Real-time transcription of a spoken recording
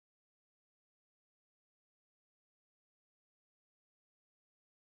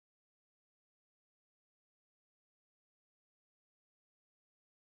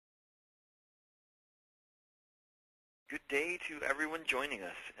Good day to everyone joining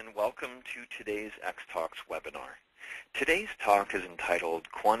us, and welcome to today's X-Talks webinar. Today's talk is entitled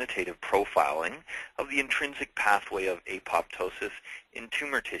Quantitative Profiling of the Intrinsic Pathway of Apoptosis in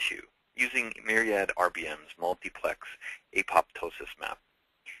Tumor Tissue using Myriad RBM's multiplex apoptosis map.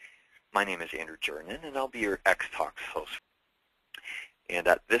 My name is Andrew Jernan, and I'll be your X-Talks host. And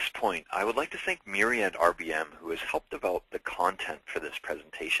at this point, I would like to thank Myriad RBM, who has helped develop the content for this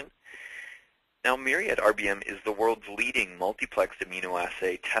presentation. Now, Myriad RBM is the world's leading multiplex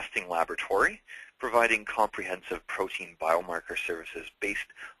immunoassay testing laboratory, providing comprehensive protein biomarker services based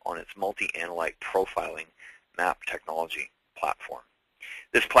on its multi-analyte profiling MAP technology platform.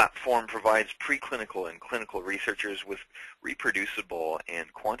 This platform provides preclinical and clinical researchers with reproducible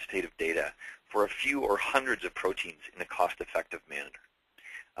and quantitative data for a few or hundreds of proteins in a cost-effective manner.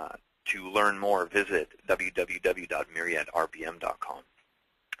 To learn more, visit www.myriadrbm.com.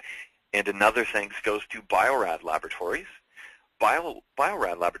 And another thanks goes to Bio-Rad Laboratories.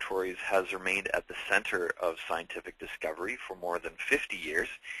 Bio-Rad Laboratories has remained at the center of scientific discovery for more than 50 years,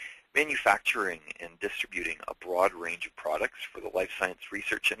 manufacturing and distributing a broad range of products for the life science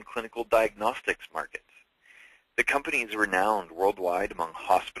research and clinical diagnostics markets. The company is renowned worldwide among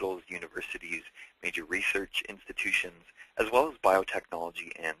hospitals, universities, major research institutions, as well as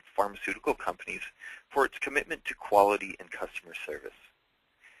biotechnology and pharmaceutical companies for its commitment to quality and customer service.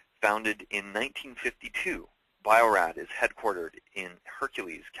 Founded in 1952, Bio-Rad is headquartered in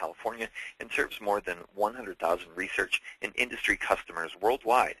Hercules, California, and serves more than 100,000 research and industry customers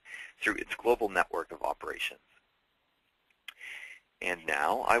worldwide through its global network of operations. And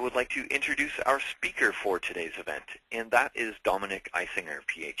now I would like to introduce our speaker for today's event, and that is Dominic Eisinger,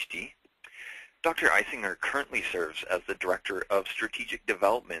 PhD. Dr. Eisinger currently serves as the Director of Strategic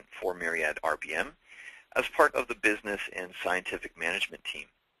Development for Myriad RBM as part of the Business and Scientific Management team.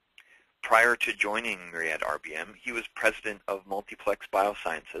 Prior to joining Myriad RBM, he was president of Multiplex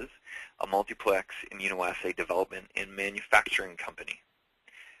Biosciences, a multiplex immunoassay development and manufacturing company.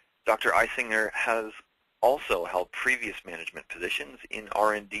 Dr. Eisinger has also held previous management positions in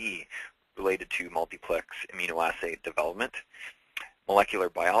R&D related to multiplex immunoassay development, molecular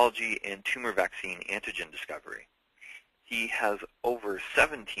biology, and tumor vaccine antigen discovery. He has over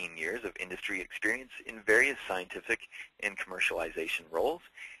 17 years of industry experience in various scientific and commercialization roles,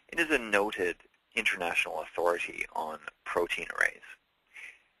 and is a noted international authority on protein arrays.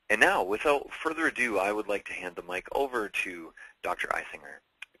 And now, without further ado, I would like to hand the mic over to Dr. Eisinger.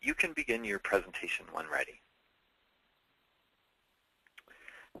 You can begin your presentation when ready.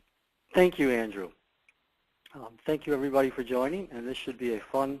 Thank you, Andrew. Thank you, everybody, for joining, and this should be a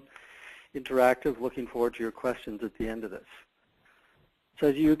fun, interactive. Looking forward to your questions at the end of this. So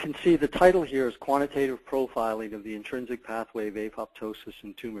as you can see, the title here is Quantitative Profiling of the Intrinsic Pathway of Apoptosis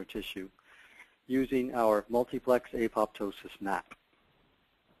in Tumor Tissue using our multiplex apoptosis map.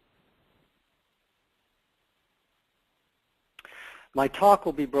 My talk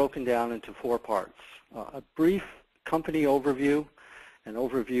will be broken down into 4 parts. A brief company overview, an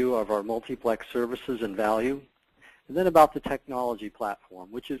overview of our multiplex services and value, and then about the technology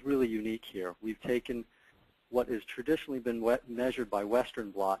platform, which is really unique here. We've taken what has traditionally been measured by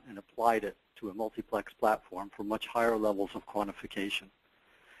Western blot and applied it to a multiplex platform for much higher levels of quantification,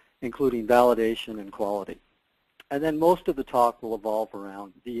 including validation and quality. And then most of the talk will evolve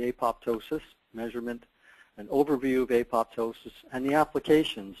around the apoptosis measurement, an overview of apoptosis, and the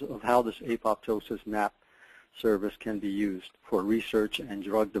applications of how this apoptosis map service can be used for research and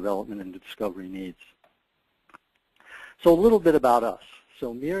drug development and discovery needs. So a little bit about us.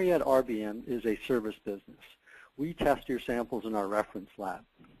 So Myriad RBM is a service business. We test your samples in our reference lab.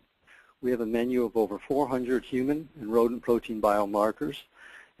 We have a menu of over 400 human and rodent protein biomarkers,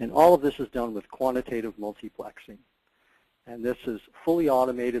 and all of this is done with quantitative multiplexing. And this is fully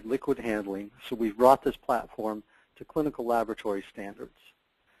automated liquid handling, so we've brought this platform to clinical laboratory standards.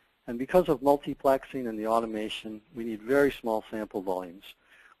 And because of multiplexing and the automation, we need very small sample volumes,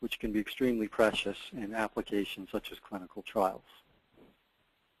 which can be extremely precious in applications such as clinical trials.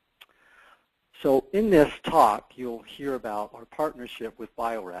 So in this talk, you'll hear about our partnership with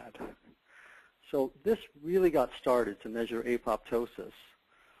Bio-Rad. So this really got started to measure apoptosis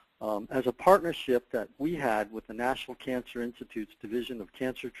as a partnership that we had with the National Cancer Institute's Division of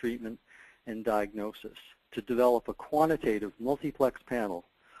Cancer Treatment and Diagnosis to develop a quantitative multiplex panel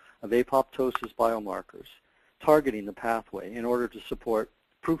of apoptosis biomarkers targeting the pathway in order to support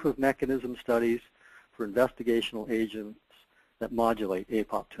proof of mechanism studies for investigational agents that modulate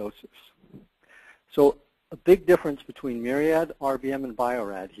apoptosis. So a big difference between Myriad RBM and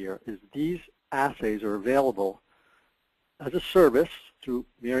Bio-Rad here is these assays are available as a service through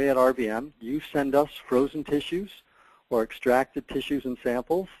Myriad RBM. You send us frozen tissues or extracted tissues and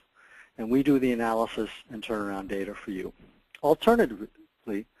samples, and we do the analysis and turnaround data for you.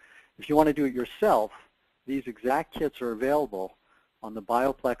 Alternatively, if you want to do it yourself, these exact kits are available on the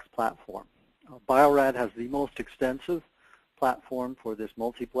Bio-Plex platform. Bio-Rad has the most extensive platform for this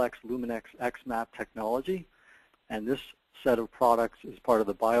multiplex Luminex xMAP technology, and this set of products is part of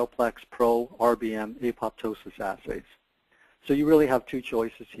the Bio-Plex Pro RBM apoptosis assays. So you really have two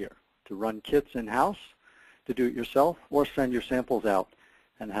choices here, to run kits in-house, to do it yourself, or send your samples out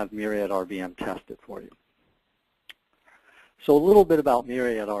and have Myriad RBM test it for you. So a little bit about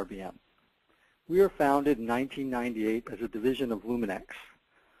Myriad RBM. We were founded in 1998 as a division of Luminex,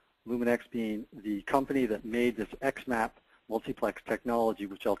 Luminex being the company that made this xMAP multiplex technology,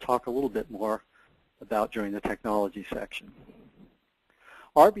 which I'll talk a little bit more about during the technology section.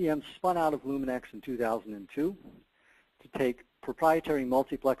 RBM spun out of Luminex in 2002 to take proprietary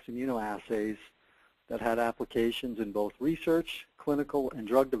multiplex immunoassays that had applications in both research, clinical, and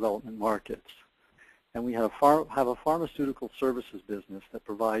drug development markets. And we have a pharmaceutical services business that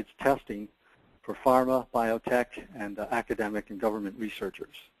provides testing for pharma, biotech, and academic and government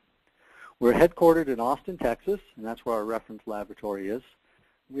researchers. We're headquartered in Austin, Texas, and that's where our reference laboratory is.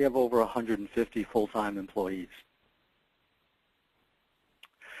 We have over 150 full-time employees.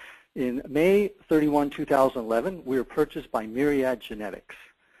 In May 31, 2011, we were purchased by Myriad Genetics,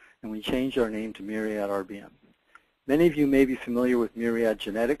 and we changed our name to Myriad RBM. Many of you may be familiar with Myriad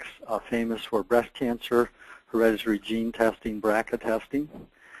Genetics, famous for breast cancer, hereditary gene testing, BRCA testing,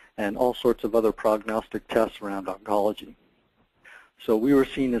 and all sorts of other prognostic tests around oncology. So we were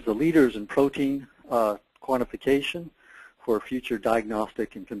seen as the leaders in protein quantification for future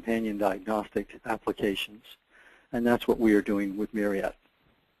diagnostic and companion diagnostic applications, and that's what we are doing with Myriad.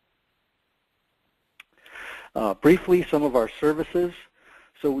 Briefly, some of our services.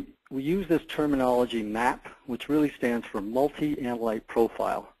 So we use this terminology MAP, which really stands for multi-analyte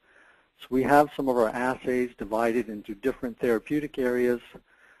profile. So we have some of our assays divided into different therapeutic areas,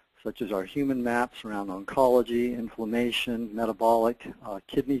 such as our human maps around oncology, inflammation, metabolic,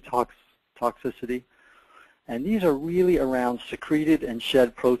 kidney toxicity. And these are really around secreted and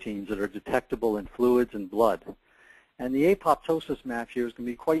shed proteins that are detectable in fluids and blood. And the apoptosis map here is going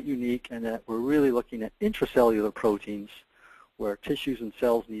to be quite unique in that we're really looking at intracellular proteins where tissues and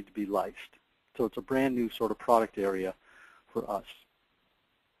cells need to be lysed. So it's a brand new sort of product area for us.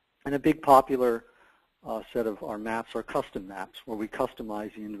 And a big popular set of our maps are custom maps, where we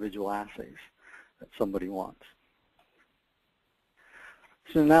customize the individual assays that somebody wants.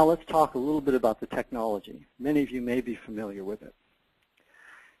 So now let's talk a little bit about the technology. Many of you may be familiar with it.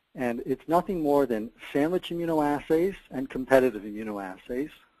 And it's nothing more than sandwich immunoassays and competitive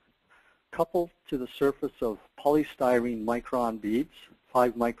immunoassays coupled to the surface of polystyrene micron beads,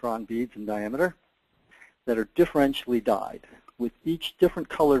 5-micron beads in diameter, that are differentially dyed, with each different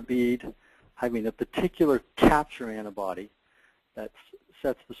color bead having a particular capture antibody that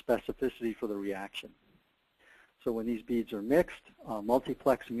sets the specificity for the reaction. So when these beads are mixed,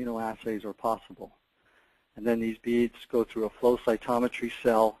 multiplex immunoassays are possible. And then these beads go through a flow cytometry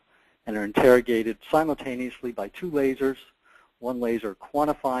cell and are interrogated simultaneously by two lasers, one laser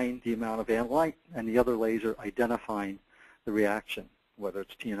quantifying the amount of analyte and the other laser identifying the reaction, whether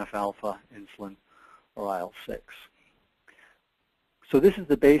it's TNF-alpha, insulin, or IL-6. So this is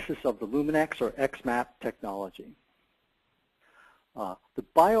the basis of the Luminex or xMAP technology. The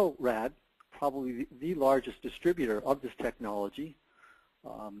Bio-Rad, probably the largest distributor of this technology,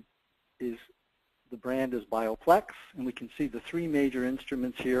 the brand is Bio-Plex, and we can see the three major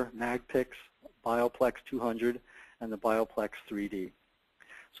instruments here, MagPix, Bio-Plex 200, and the Bio-Plex 3D.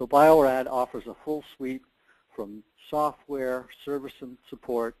 So Bio-Rad offers a full suite from software, service and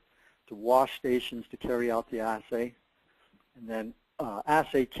support, to wash stations to carry out the assay, and then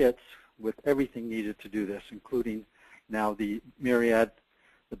assay kits with everything needed to do this, including now the Myriad,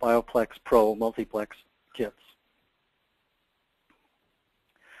 the Bio-Plex Pro multiplex kits.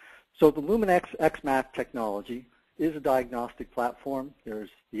 So the Luminex xMAP technology is a diagnostic platform.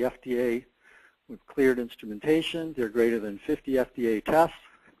 There's the FDA with cleared instrumentation. There are greater than 50 FDA tests.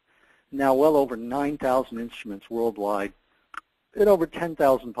 Now well over 9,000 instruments worldwide and over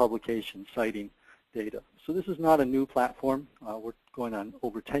 10,000 publications citing data. So this is not a new platform. We're going on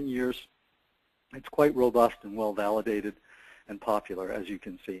over 10 years. It's quite robust and well validated and popular, as you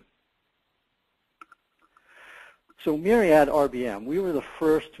can see. So Myriad RBM, we were the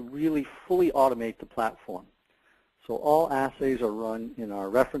first to really fully automate the platform. So all assays are run in our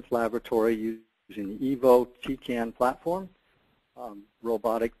reference laboratory using the EVO TCAN platform,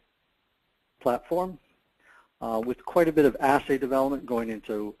 robotic platform, with quite a bit of assay development going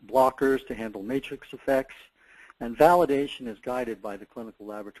into blockers to handle matrix effects, And validation is guided by the clinical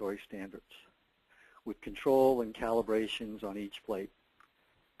laboratory standards with control and calibrations on each plate.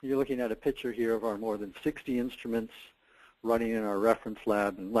 You're looking at a picture here of our more than 60 instruments running in our reference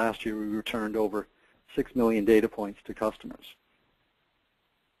lab, and last year we returned over 6 million data points to customers.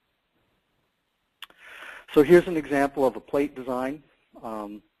 So here's an example of a plate design.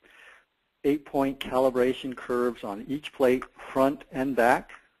 8-point calibration curves on each plate, front and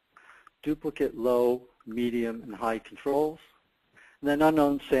back, duplicate low, medium, and high controls, and then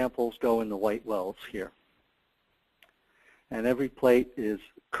unknown samples go in the white wells here. And every plate is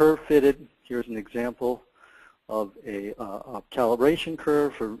curve fitted. Here's an example of a calibration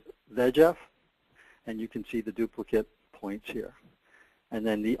curve for VEGF, and you can see the duplicate points here. And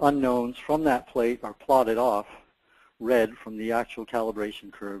then the unknowns from that plate are plotted off, red from the actual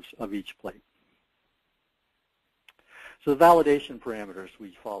calibration curves of each plate. So the validation parameters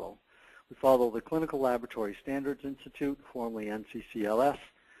we follow. We follow the Clinical Laboratory Standards Institute, formerly NCCLS,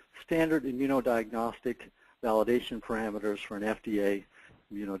 standard immunodiagnostic validation parameters for an FDA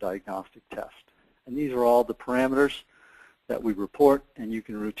immunodiagnostic test. And these are all the parameters that we report and you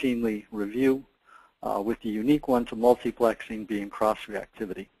can routinely review, with the unique one to multiplexing being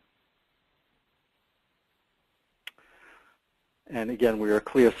cross-reactivity. And again, we are a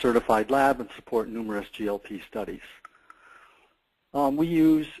CLIA certified lab and support numerous GLP studies. We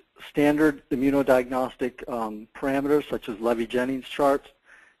use standard immunodiagnostic parameters such as Levy-Jennings charts,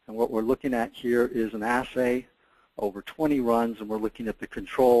 and what we're looking at here is an assay over 20 runs, and we're looking at the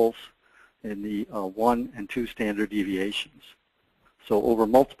controls in the 1 and 2 standard deviations. So over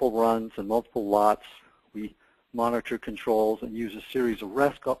multiple runs and multiple lots, we monitor controls and use a series of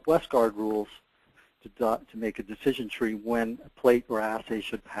Westgard rules to make a decision tree when a plate or assay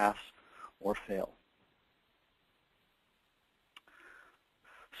should pass or fail.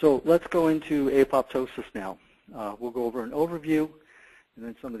 So let's go into apoptosis now. We'll go over an overview and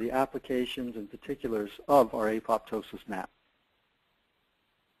then some of the applications and particulars of our apoptosis map.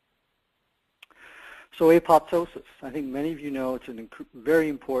 So apoptosis, I think many of you know it's very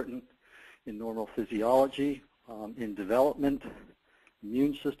important in normal physiology, in development,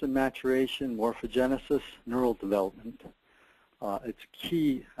 immune system maturation, morphogenesis, neural development. It's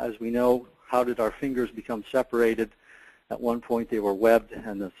key, as we know, how did our fingers become separated? At one point they were webbed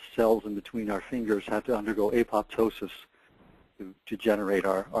and the cells in between our fingers had to undergo apoptosis to generate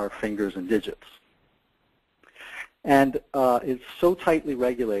our fingers and digits. And it's so tightly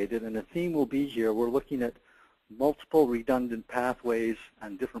regulated, and the theme will be here, we're looking at multiple redundant pathways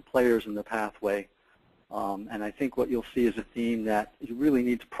and different players in the pathway. And I think what you'll see is a theme that you really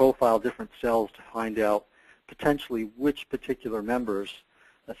need to profile different cells to find out potentially which particular members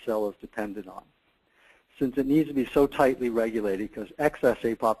a cell is dependent on. Since it needs to be so tightly regulated, because excess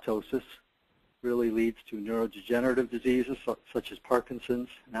apoptosis really leads to neurodegenerative diseases such as Parkinson's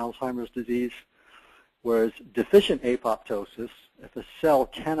and Alzheimer's disease, whereas deficient apoptosis, if a cell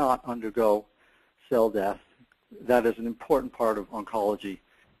cannot undergo cell death, that is an important part of oncology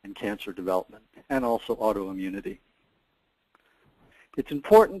and cancer development, and also autoimmunity. It's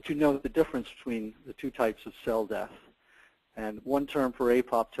important to know the difference between the two types of cell death. And one term for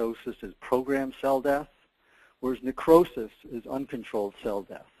apoptosis is programmed cell death, whereas necrosis is uncontrolled cell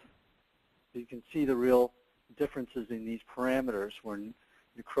death. So you can see the real differences in these parameters. Where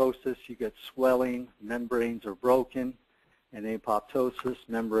necrosis, you get swelling, membranes are broken, and apoptosis,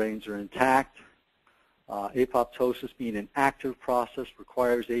 membranes are intact. Apoptosis, being an active process,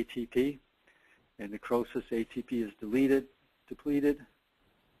 requires ATP. And necrosis, ATP is depleted.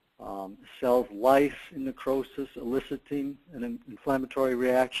 Cells lyse in necrosis, eliciting an inflammatory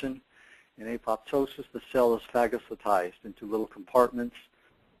reaction. In apoptosis, the cell is phagocytized into little compartments,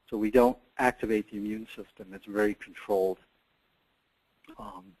 so we don't activate the immune system. It's very controlled.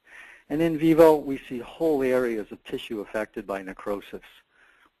 And in vivo, we see whole areas of tissue affected by necrosis,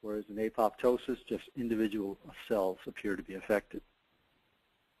 whereas in apoptosis, just individual cells appear to be affected.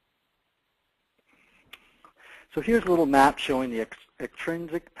 So here's a little map showing the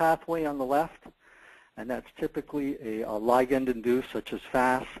extrinsic pathway on the left, and that's typically a ligand-induced, such as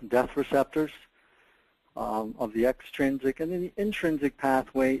FAS, death receptors of the extrinsic. And then the intrinsic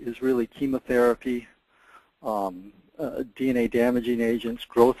pathway is really chemotherapy, DNA damaging agents,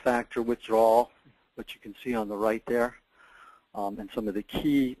 growth factor withdrawal, which you can see on the right there, and some of the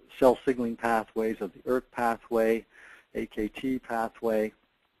key cell signaling pathways of the ERK pathway, AKT pathway,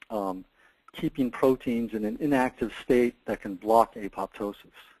 keeping proteins in an inactive state that can block apoptosis.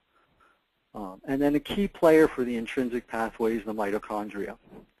 And then a key player for the intrinsic pathway is the mitochondria.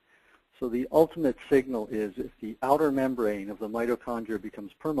 So the ultimate signal is if the outer membrane of the mitochondria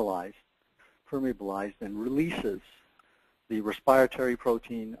becomes permealized, permeabilized and releases the respiratory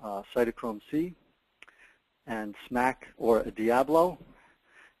protein cytochrome C and SMAC or Diablo,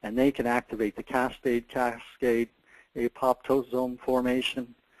 and they can activate the cascade apoptosome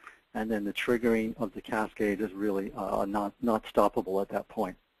formation, and then the triggering of the cascade is really not stoppable at that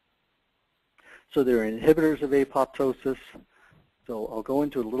point. So they're inhibitors of apoptosis. So I'll go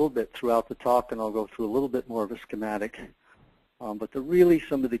into a little bit throughout the talk, and I'll go through a little bit more of a schematic. But really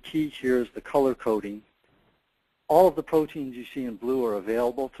some of the key here is the color coding. All of the proteins you see in blue are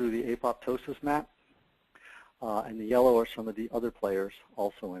available through the apoptosis map, and the yellow are some of the other players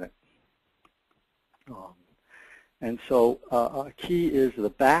also in it. And so a key is the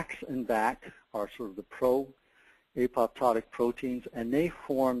backs and back are sort of the pro-apoptotic proteins, and they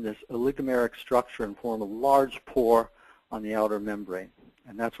form this oligomeric structure and form a large pore on the outer membrane.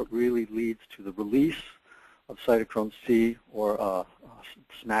 And that's what really leads to the release of cytochrome C or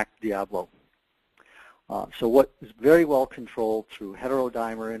SMAC Diablo. So what is very well controlled through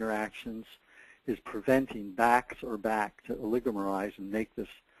heterodimer interactions is preventing backs or back to oligomerize and make this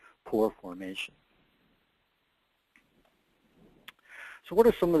pore formation. So what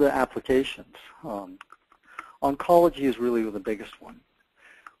are some of the applications? Oncology is really the biggest one.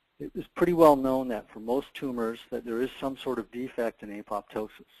 It is pretty well known that for most tumors that there is some sort of defect in apoptosis.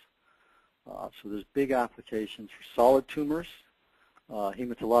 So there's big applications for solid tumors,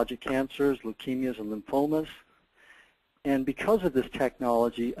 hematologic cancers, leukemias, and lymphomas. And because of this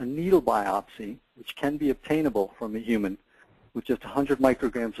technology, a needle biopsy, which can be obtainable from a human with just 100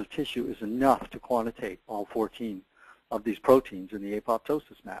 micrograms of tissue, is enough to quantitate all 14 of these proteins in the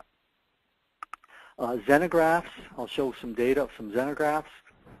apoptosis map. Xenografts, I'll show some data of some xenografts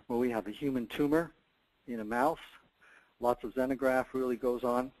where we have a human tumor in a mouse. Lots of xenograph really goes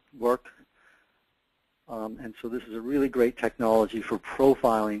on work. And so this is a really great technology for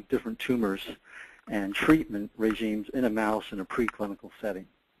profiling different tumors and treatment regimes in a mouse in a preclinical setting.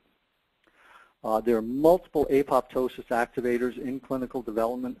 There are multiple apoptosis activators in clinical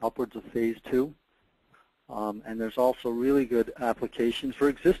development, upwards of phase 2. And there's also really good applications for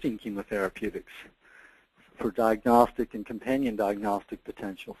existing chemotherapeutics for diagnostic and companion diagnostic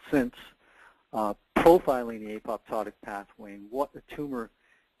potential, since profiling the apoptotic pathway and what a tumor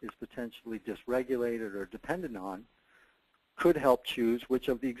is potentially dysregulated or dependent on could help choose which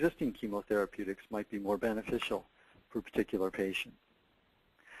of the existing chemotherapeutics might be more beneficial for a particular patient.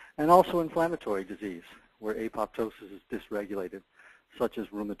 And also inflammatory disease, where apoptosis is dysregulated, such as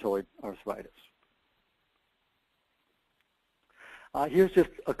rheumatoid arthritis. Here's just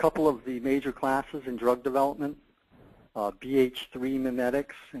a couple of the major classes in drug development. BH3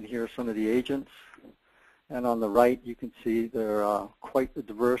 mimetics, and here are some of the agents. And on the right, you can see there are quite a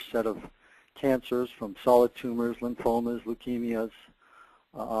diverse set of cancers, from solid tumors, lymphomas, leukemias,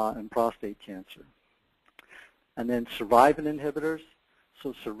 and prostate cancer. And then survivin inhibitors.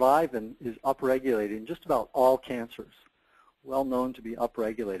 So survivin is upregulated in just about all cancers, well known to be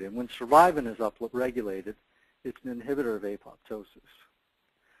upregulated. And when survivin is upregulated, it's an inhibitor of apoptosis.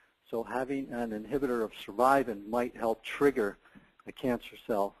 So having an inhibitor of survivin might help trigger a cancer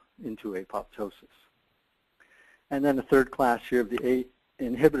cell into apoptosis. And then the third class here of the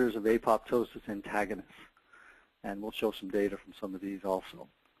inhibitors of apoptosis antagonists. And we'll show some data from some of these also.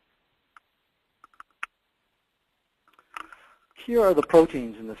 Here are the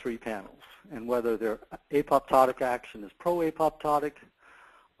proteins in the 3 panels, and whether their apoptotic action is pro-apoptotic,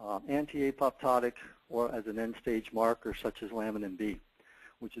 anti-apoptotic, or as an end-stage marker such as lamin B,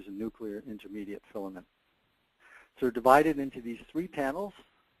 which is a nuclear intermediate filament. So they're divided into these 3 panels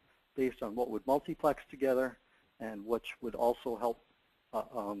based on what would multiplex together and which would also help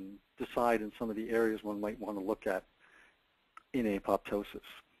decide in some of the areas one might want to look at in apoptosis.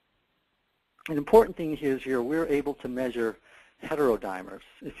 An important thing is here, we're able to measure heterodimers.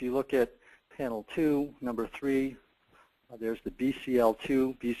 If you look at panel 2, number 3, there's the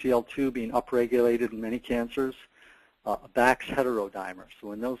BCL-2 being upregulated in many cancers, BAX heterodimer. So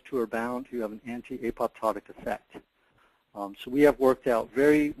when those 2 are bound, you have an anti-apoptotic effect. So we have worked out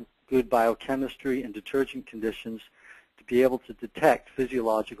very good biochemistry and detergent conditions to be able to detect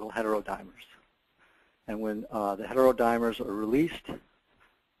physiological heterodimers. And when the heterodimers are released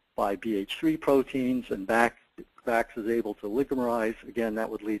by BH3 proteins and BAX is able to oligomerize, again, that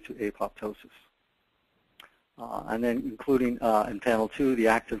would lead to apoptosis. And then including in panel 2, the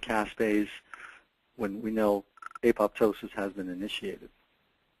active caspase, when we know apoptosis has been initiated.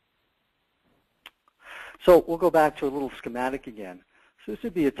 So we'll go back to a little schematic again. So this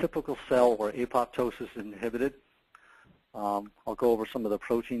would be a typical cell where apoptosis is inhibited. I'll go over some of the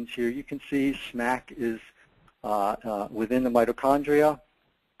proteins here. You can see SMAC is within the mitochondria.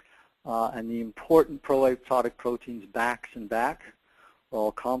 And the important pro-apoptotic proteins BAX and BAC are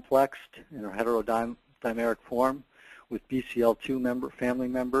all complexed in a heterodimeric form with BCL2 family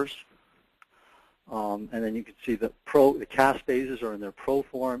members. And then you can see the castases are in their pro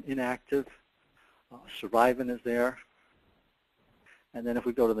form, inactive. Survivin is there. And then if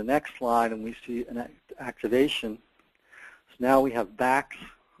we go to the next slide and we see an activation, so now we have BACs,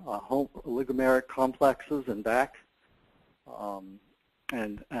 oligomeric complexes and BAC.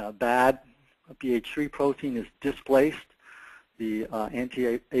 And BAD, a BH3 protein, is displaced. The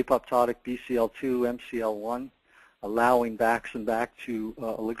anti-apoptotic BCL2, MCL1, allowing BACs and BAC to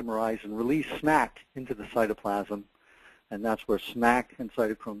oligomerize and release SMAC into the cytoplasm. And that's where SMAC and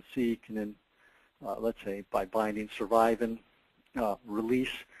cytochrome C can then, let's say, by binding survivin,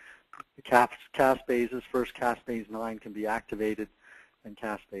 release the castases. First caspase 9 can be activated, and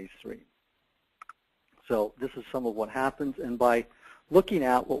caspase 3. So this is some of what happens. And by looking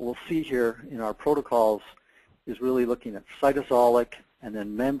at what we'll see here in our protocols is really looking at cytosolic and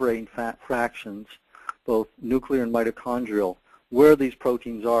then membrane fractions, both nuclear and mitochondrial, where these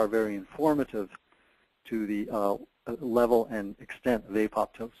proteins are very informative to the level and extent of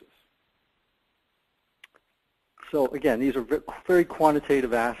apoptosis. So again, these are very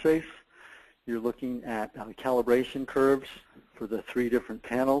quantitative assays. You're looking at calibration curves for the 3 different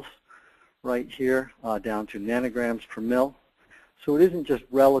panels right here, down to nanograms per mil. So it isn't just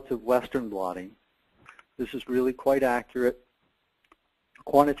relative Western blotting. This is really quite accurate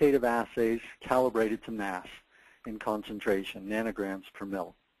quantitative assays calibrated to mass in concentration, nanograms per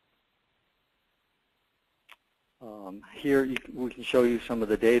mil. Here we can show you some of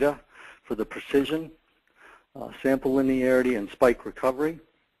the data for the precision, sample linearity, and spike recovery.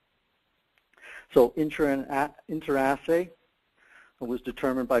 So interassay was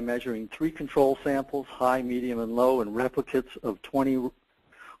determined by measuring 3 control samples, high, medium, and low, and replicates of 20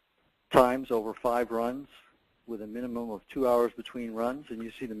 times over 5 runs with a minimum of 2 hours between runs. And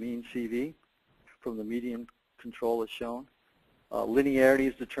you see the mean CV from the median control is shown. Linearity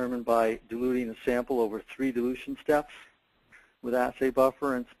is determined by diluting a sample over 3 dilution steps with assay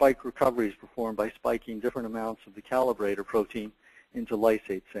buffer, and spike recovery is performed by spiking different amounts of the calibrator protein into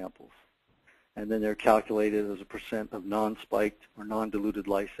lysate samples. And then they're calculated as a percent of non-spiked or non-diluted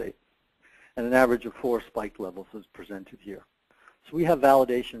lysate. And an average of 4 spike levels is presented here. So we have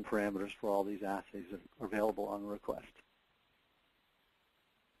validation parameters for all these assays that are available on request.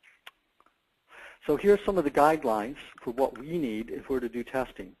 So here's some of the guidelines for what we need if we're to do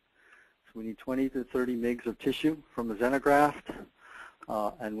testing. So we need 20 to 30 mg of tissue from a xenograft.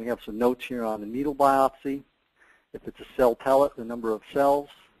 And we have some notes here on the needle biopsy. If it's a cell pellet, the number of cells.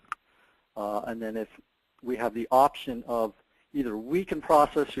 And then if we have the option of either we can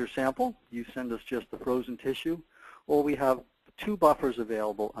process your sample, you send us just the frozen tissue, or we have 2 buffers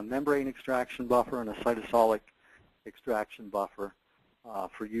available, a membrane extraction buffer and a cytosolic extraction buffer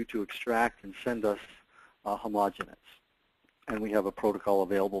for you to extract and send us homogenates. And we have a protocol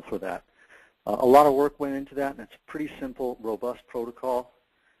available for that. A lot of work went into that, and it's a pretty simple, robust protocol,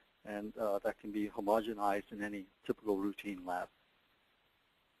 and that can be homogenized in any typical routine lab.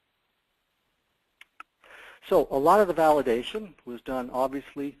 So a lot of the validation was done,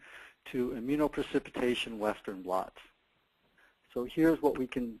 obviously, to immunoprecipitation Western blots. So here's what we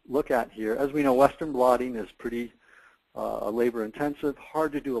can look at here. As we know, Western blotting is pretty labor-intensive,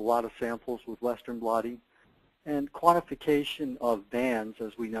 hard to do a lot of samples with Western blotting. And quantification of bands,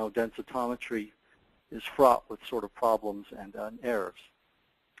 as we know, densitometry is fraught with sort of problems and errors.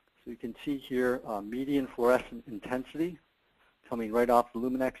 So you can see here median fluorescent intensity coming right off the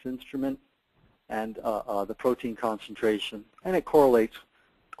Luminex instrument, and the protein concentration, and it correlates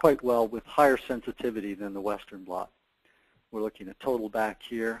quite well with higher sensitivity than the Western blot. We're looking at total back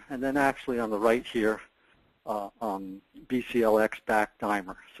here, and then actually on the right here, BCL-xl back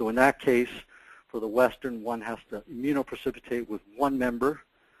dimer. So in that case, for the Western, one has to immunoprecipitate with 1 member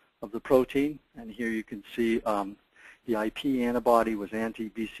of the protein, and here you can see the IP antibody was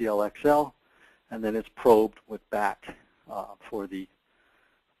anti-BCL-xl, and then it's probed with BAC for the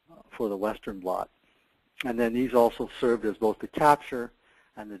Western blot. And then these also served as both the capture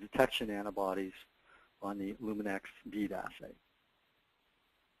and the detection antibodies on the Luminex bead assay.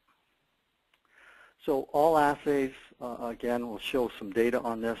 So all assays, again, we'll show some data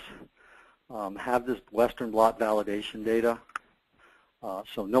on this, have this Western blot validation data.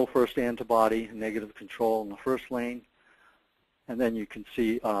 So no first antibody, negative control in the first lane. And then you can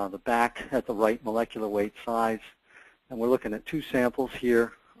see the BAC at the right molecular weight size. And we're looking at 2 samples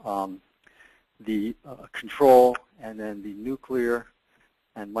here. The control and then the nuclear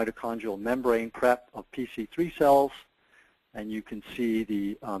and mitochondrial membrane prep of PC3 cells, and you can see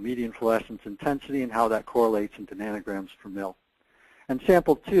the median fluorescence intensity and how that correlates into nanograms per mil. And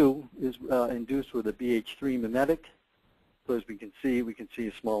sample 2 is induced with a BH3 mimetic. So as we can see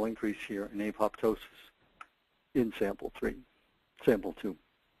a small increase here in apoptosis in sample 2.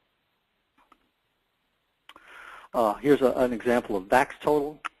 Here's an example of VAX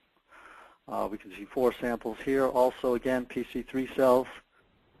total. We can see 4 samples here. Also, again, PC3 cells,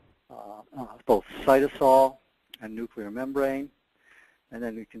 both cytosol and nuclear membrane. And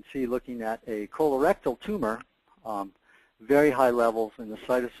then we can see, looking at a colorectal tumor, very high levels in the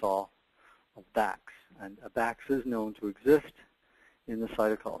cytosol of VAX. And VAX is known to exist in the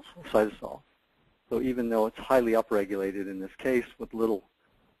cytosol. So even though it's highly upregulated in this case, with little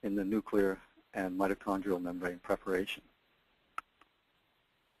in the nuclear and mitochondrial membrane preparation.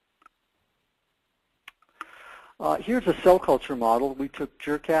 Here's a cell culture model. We took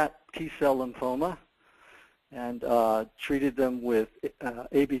Jurkat T-cell lymphoma and treated them with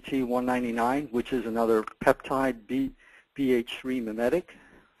ABT-199, which is another peptide BH3 mimetic.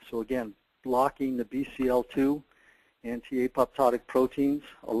 So again, blocking the BCL2 anti-apoptotic proteins,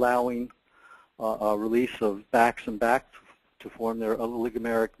 allowing a release of VAX and BAC to form their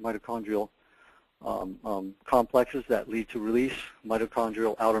oligomeric mitochondrial complexes that lead to release,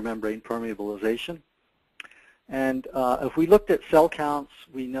 mitochondrial outer membrane permeabilization. And if we looked at cell counts,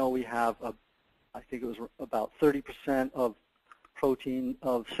 we know we have, I think it was about 30% of protein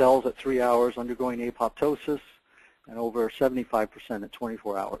of cells at 3 hours undergoing apoptosis, and over 75% at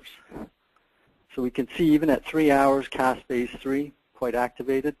 24 hours. So we can see even at 3 hours, caspase-3 quite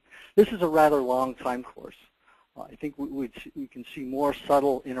activated. This is a rather long time course. I think we can see more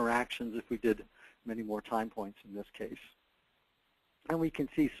subtle interactions if we did many more time points in this case. And we can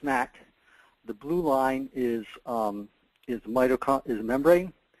see SMAC. The blue line is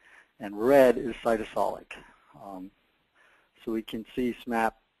membrane, and red is cytosolic. So we can see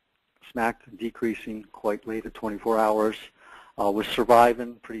SMAC decreasing quite late at 24 hours, with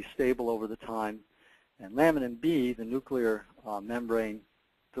survivin pretty stable over the time. And lamin B, the nuclear membrane,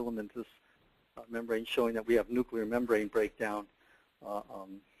 filamentous membrane, showing that we have nuclear membrane breakdown,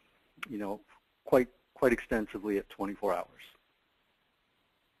 quite extensively at 24 hours.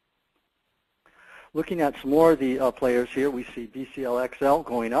 Looking at some more of the players here, we see BCL-xl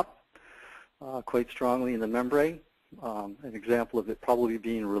going up quite strongly in the membrane. An example of it probably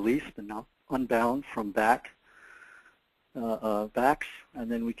being released and not unbound from VAX.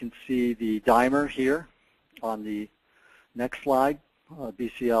 And then we can see the dimer here on the next slide,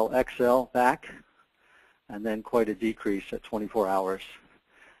 BCL-xl VAC, and then quite a decrease at 24 hours.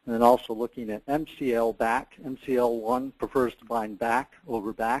 And then also looking at MCL BAC, MCL1 prefers to bind BAC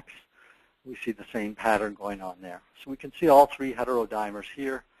over BAX. We see the same pattern going on there. So we can see all 3 heterodimers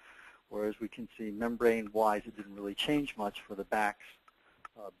here, whereas we can see membrane-wise it didn't really change much for the BAX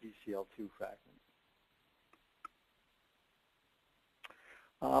BCL2 fragment.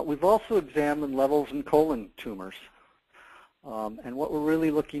 We've also examined levels in colon tumors. And what we're really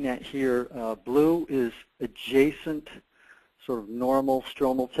looking at here, blue is adjacent sort of normal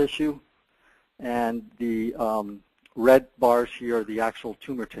stromal tissue, and the red bars here are the actual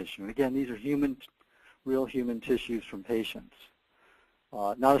tumor tissue. And again, these are real human tissues from patients.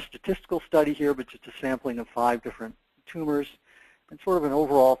 Not a statistical study here, but just a sampling of 5 different tumors. And sort of an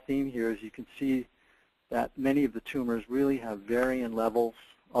overall theme here is you can see that many of the tumors really have varying levels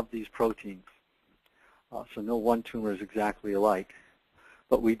of these proteins. So no one tumor is exactly alike.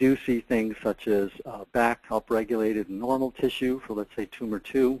 But we do see things such as BAC upregulated in normal tissue for, let's say, tumor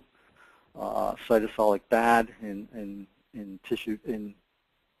 2, cytosolic BAD in tissue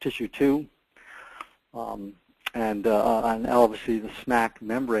 2, and obviously the SMAC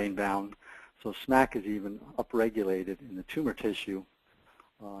membrane bound. So SMAC is even upregulated in the tumor tissue.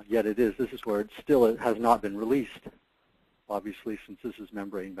 Yet this is where it has not been released, obviously, since this is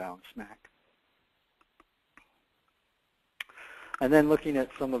membrane bound SMAC. And then looking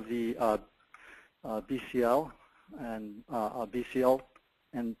at some of the BCL and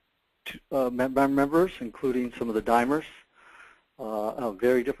members, including some of the dimers. A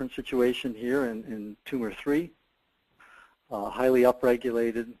very different situation here in tumor 3. Highly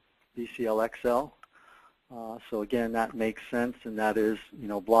upregulated BCL-xl. So again, that makes sense, and that is,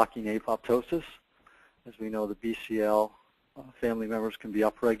 blocking apoptosis. As we know, the BCL family members can be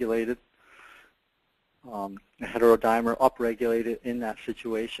upregulated. A heterodimer upregulated in that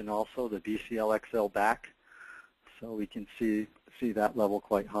situation also, the BCL-xl BAC. So we can see that level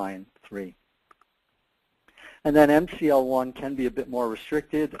quite high in 3. And then MCL1 can be a bit more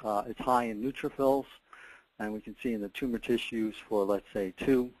restricted. It's high in neutrophils, and we can see in the tumor tissues for, let's say,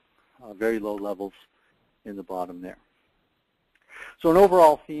 2, very low levels in the bottom there. So an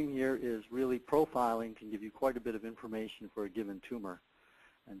overall theme here is really profiling can give you quite a bit of information for a given tumor.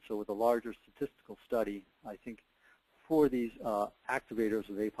 And so with a larger statistical study, I think for these activators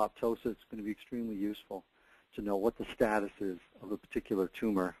of apoptosis, it's going to be extremely useful to know what the status is of a particular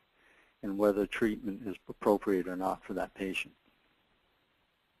tumor and whether treatment is appropriate or not for that patient.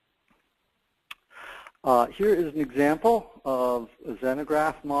 Here is an example of a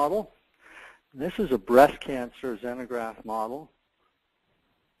xenograph model. This is a breast cancer xenograph model.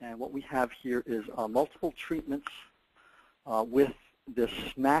 And what we have here is multiple treatments with this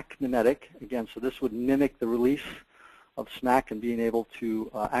SMAC mimetic. Again, so this would mimic the release of SMAC and being able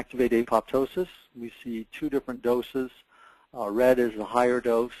to activate apoptosis. We see 2 different doses. Red is the higher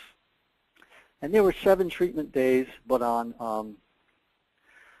dose. And there were 7 treatment days, but on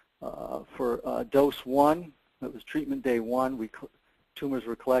for dose 1, it was treatment day 1, tumors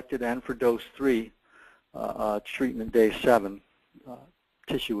were collected, and for dose 3, treatment day 7,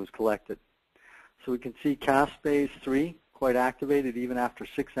 tissue was collected. So we can see caspase 3 quite activated even after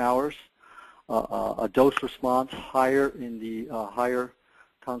 6 hours. A dose response higher in the higher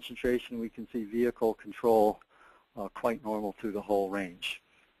concentration. We can see vehicle control quite normal through the whole range.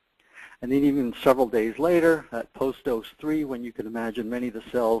 And then even several days later, at post-dose 3, when you can imagine many of the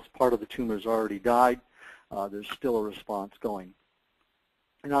cells, part of the tumor's already died, there's still a response going.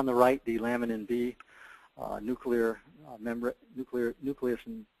 And on the right, the laminin B nucleus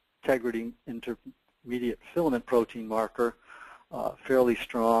integrity intermediate filament protein marker, fairly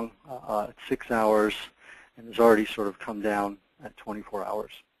strong at 6 hours, and has already sort of come down at 24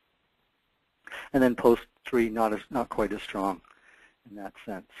 hours. And then post-3, not quite as strong in that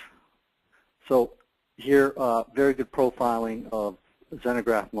sense. So here, very good profiling of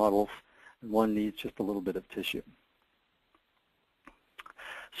xenograph models, and one needs just a little bit of tissue.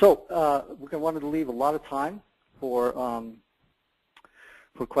 So we wanted to leave a lot of time for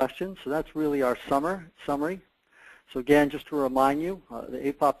questions. So that's really our summary. So again, just to remind you,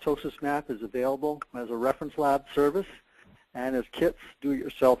 the apoptosis map is available as a reference lab service and as kits,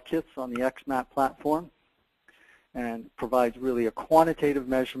 do-it-yourself kits on the xMAP platform, and provides really a quantitative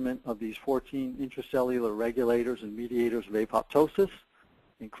measurement of these 14 intracellular regulators and mediators of apoptosis,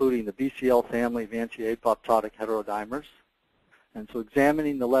 including the BCL family of anti-apoptotic heterodimers. And so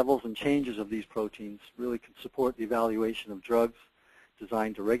examining the levels and changes of these proteins really can support the evaluation of drugs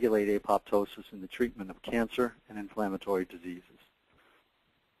designed to regulate apoptosis in the treatment of cancer and inflammatory diseases.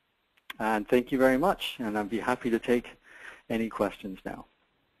 And thank you very much, and I'd be happy to take any questions now.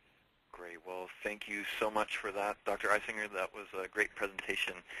 Great. Well, thank you so much for that, Dr. Eisinger. That was a great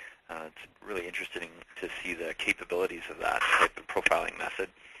presentation. It's really interesting to see the capabilities of that type of profiling method.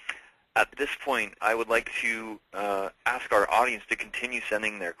 At this point, I would like to ask our audience to continue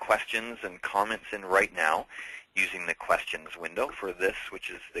sending their questions and comments in right now using the questions window for this, which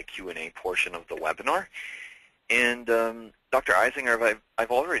is the Q&A portion of the webinar. And Dr. Eisinger,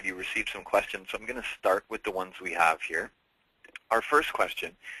 I've already received some questions, so I'm going to start with the ones we have here. Our first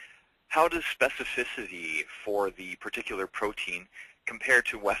question, how does specificity for the particular protein compare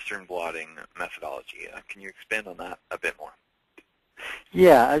to Western blotting methodology? Can you expand on that a bit more?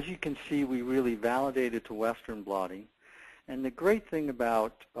 Yeah, as you can see, we really validated to Western blotting. And the great thing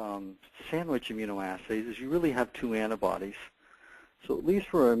about sandwich immunoassays is you really have 2 antibodies. So at least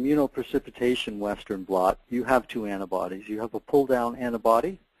for immunoprecipitation Western blot, you have 2 antibodies. You have a pull-down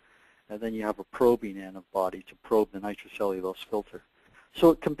antibody, and then you have a probing antibody to probe the nitrocellulose filter. So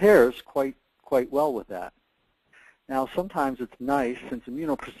it compares quite well with that. Now, sometimes it's nice, since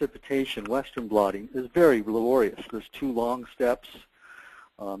immunoprecipitation Western blotting is very laborious. There's 2 long steps,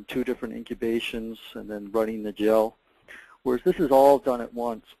 2 different incubations, and then running the gel. Whereas this is all done at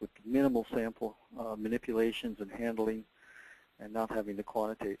once with minimal sample manipulations and handling and not having to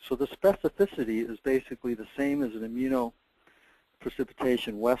quantitate. So the specificity is basically the same as an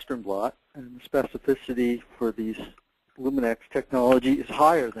immunoprecipitation Western blot, and the specificity for these Luminex technology is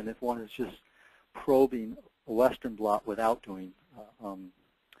higher than if one is just probing a Western blot without doing an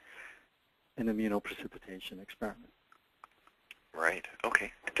immunoprecipitation experiment. Right.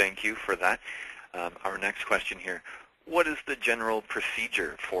 Okay. Thank you for that. Our next question here. What is the general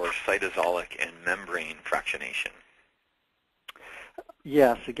procedure for cytosolic and membrane fractionation?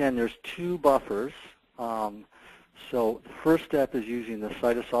 Yes, again, there's 2 buffers. So the first step is using the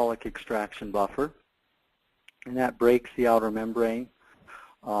cytosolic extraction buffer, and that breaks the outer membrane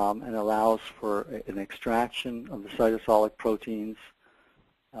and allows for an extraction of the cytosolic proteins,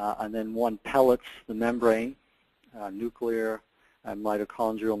 and then one pellets the membrane, nuclear and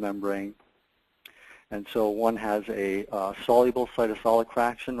mitochondrial membrane. And so one has a soluble cytosolic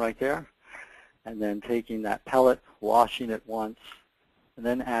fraction right there. and then taking that pellet, washing it once, and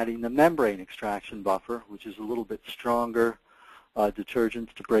then adding the membrane extraction buffer, which is a little bit stronger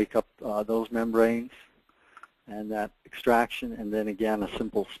detergents to break up those membranes, and that extraction, and then again a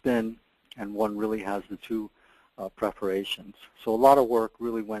simple spin, and one really has the two preparations. So a lot of work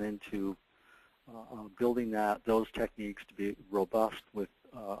really went into building those techniques to be robust with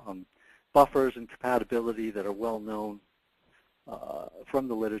buffers and compatibility that are well known from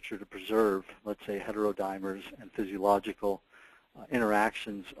the literature to preserve, let's say, heterodimers and physiological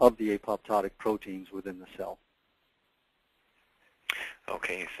interactions of the apoptotic proteins within the cell.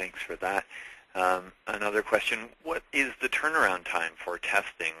 Okay, thanks for that. Another question, what is the turnaround time for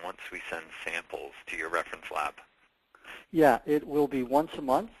testing once we send samples to your reference lab? Yeah, it will be once a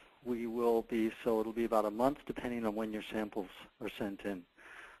month. So it'll be about a month depending on when your samples are sent in.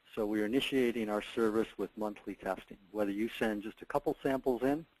 So we're initiating our service with monthly testing. Whether you send just a couple samples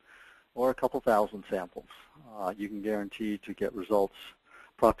in or a couple thousand samples, you can guarantee to get results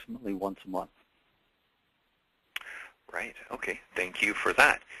approximately once a month. Right, okay, thank you for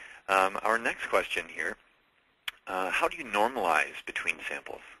that. Our next question here, how do you normalize between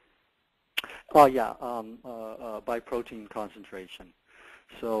samples? Oh yeah, by protein concentration.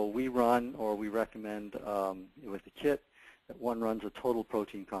 So we run, or we recommend with the kit, that one runs a total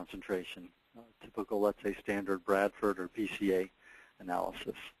protein concentration, typical, let's say, standard Bradford or PCA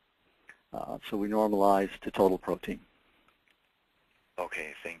analysis. So we normalize to total protein.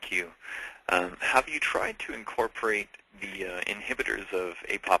 Okay, thank you. Have you tried to incorporate the inhibitors of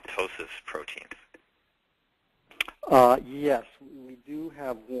apoptosis proteins? Yes, we do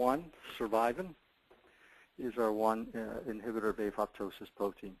have one, survivin is our one inhibitor of apoptosis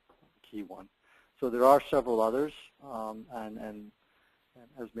protein, key one. So there are several others, and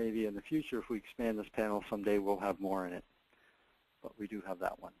as maybe in the future, if we expand this panel someday, we'll have more in it. But we do have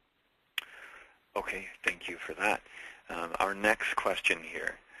that one. Okay, thank you for that. Our next question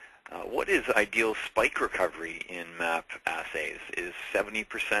here. What is ideal spike recovery in MAP assays? Is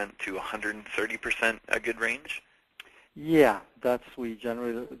 70% to 130% a good range? Yeah, we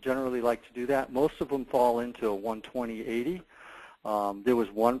generally like to do that. Most of them fall into a 120-80. There was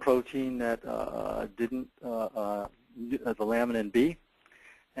one protein that didn't, the laminin B,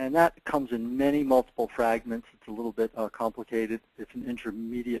 and that comes in many multiple fragments. It's a little bit complicated. It's an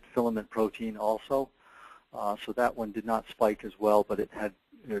intermediate filament protein also, so that one did not spike as well, but it had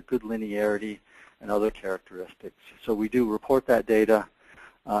good linearity and other characteristics. So we do report that data,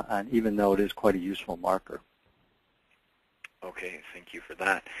 and even though it is quite a useful marker. Okay, thank you for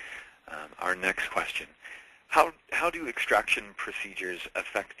that. Our next question. How do extraction procedures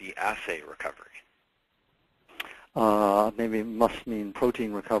affect the assay recovery? Maybe it must mean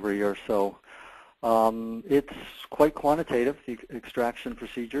protein recovery or so. It's quite quantitative, the extraction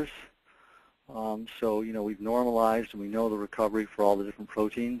procedures. So, we've normalized and we know the recovery for all the different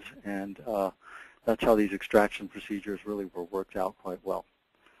proteins, and that's how these extraction procedures really were worked out quite well.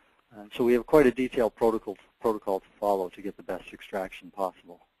 And so we have quite a detailed protocol to follow to get the best extraction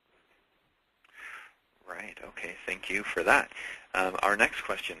possible. Right, okay, thank you for that. Our next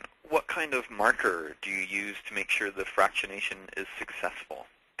question, what kind of marker do you use to make sure the fractionation is successful?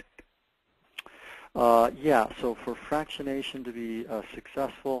 Yeah, so for fractionation to be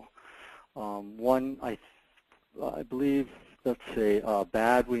successful, one, I believe, let's say,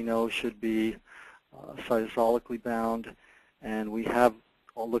 BAD we know should be cytosolically bound, and we have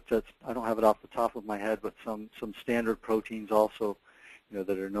looked at, I don't have it off the top of my head, but some standard proteins also,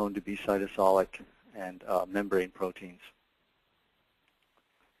 that are known to be cytosolic and membrane proteins.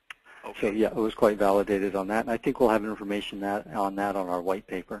 Okay. So yeah, it was quite validated on that, and I think we'll have information on our white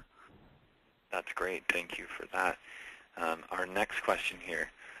paper. That's great. Thank you for that. Our next question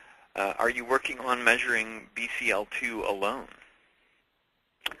here. Are you working on measuring BCL-2 alone?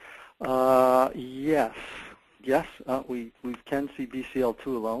 Yes. Yes, we can see BCL-2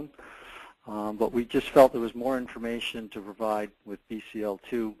 alone, but we just felt there was more information to provide with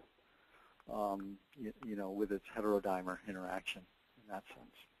BCL-2, with its heterodimer interaction in that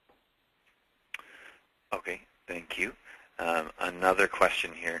sense. Okay, thank you. Another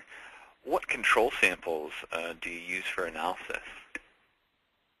question here. What control samples do you use for analysis?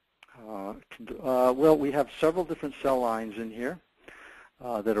 Well, we have several different cell lines in here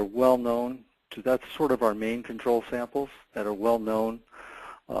that are well known. That's sort of our main control samples that are well known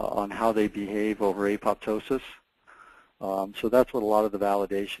on how they behave over apoptosis. So that's what a lot of the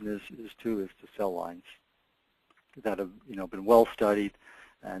validation is to cell lines that have been well studied,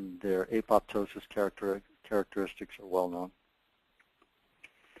 and their apoptosis characteristics are well known.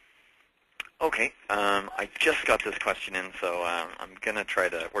 Okay, I just got this question in, so I'm going to try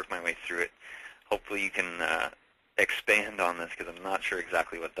to work my way through it. hopefully you can expand on this because I'm not sure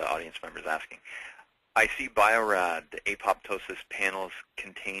exactly what the audience member is asking. I see Bio-Rad apoptosis panels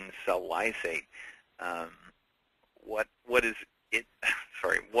contain cell lysate. What is it?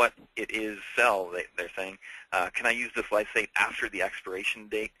 Sorry, what it is cell? They're saying. Can I use this lysate after the expiration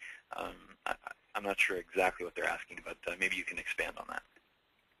date? I'm not sure exactly what they're asking, but maybe you can expand on that.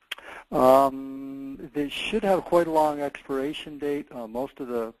 They should have quite a long expiration date. Most of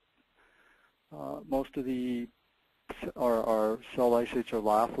the our cell lysates are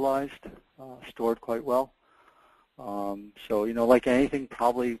lyophilized, stored quite well. So, like anything,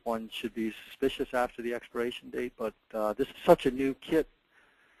 probably one should be suspicious after the expiration date, but this is such a new kit,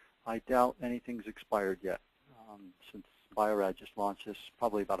 I doubt anything's expired yet, since Bio-Rad just launched this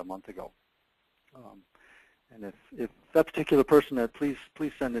probably about a month ago. And if that particular person, please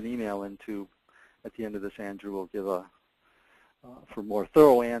send an email into, at the end of this, Andrew will give for more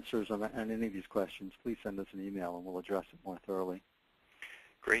thorough answers on any of these questions, please send us an email and we'll address it more thoroughly.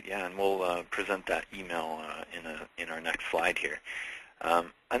 Great, yeah, and we'll present that email in our next slide here.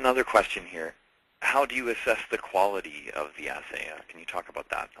 Another question here. How do you assess the quality of the assay? Can you talk about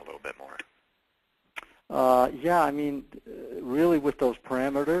that a little bit more? Yeah, I mean, really with those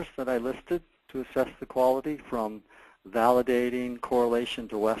parameters that I listed to assess the quality, from validating correlation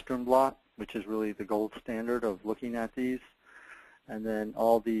to Western blot, which is really the gold standard of looking at these, and then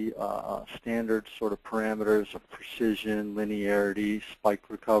all the standard sort of parameters of precision, linearity, spike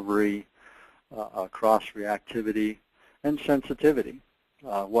recovery, cross-reactivity, and sensitivity.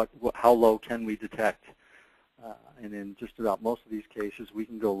 How low can we detect? And in just about most of these cases, we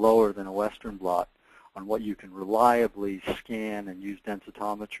can go lower than a Western blot on what you can reliably scan and use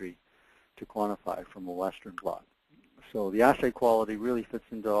densitometry to quantify from a Western blot. So the assay quality really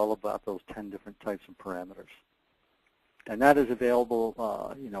fits into all about those 10 different types of parameters. And that is available,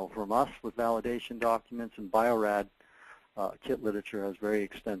 from us with validation documents, and Bio-Rad kit literature has very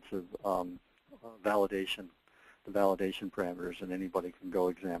extensive validation parameters, and anybody can go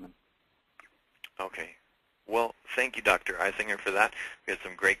examine. Okay. Well, thank you, Dr. Eisinger, for that. We had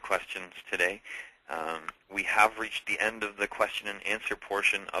some great questions today. We have reached the end of the question and answer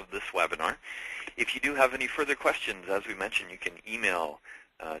portion of this webinar. If you do have any further questions, as we mentioned, you can email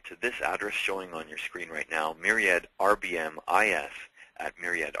to this address showing on your screen right now, Myriad RBM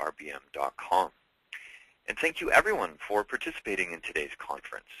IS@myriadrbm.com. And thank you, everyone, for participating in today's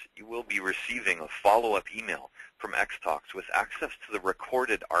conference. You will be receiving a follow-up email from X-Talks with access to the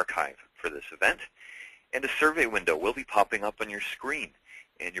recorded archive for this event, and a survey window will be popping up on your screen.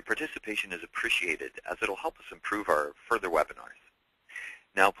 And your participation is appreciated, as it will help us improve our further webinars.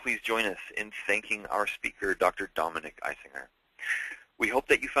 Now, please join us in thanking our speaker, Dr. Dominic Eisinger. We hope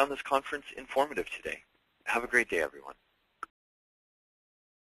that you found this conference informative today. Have a great day, everyone.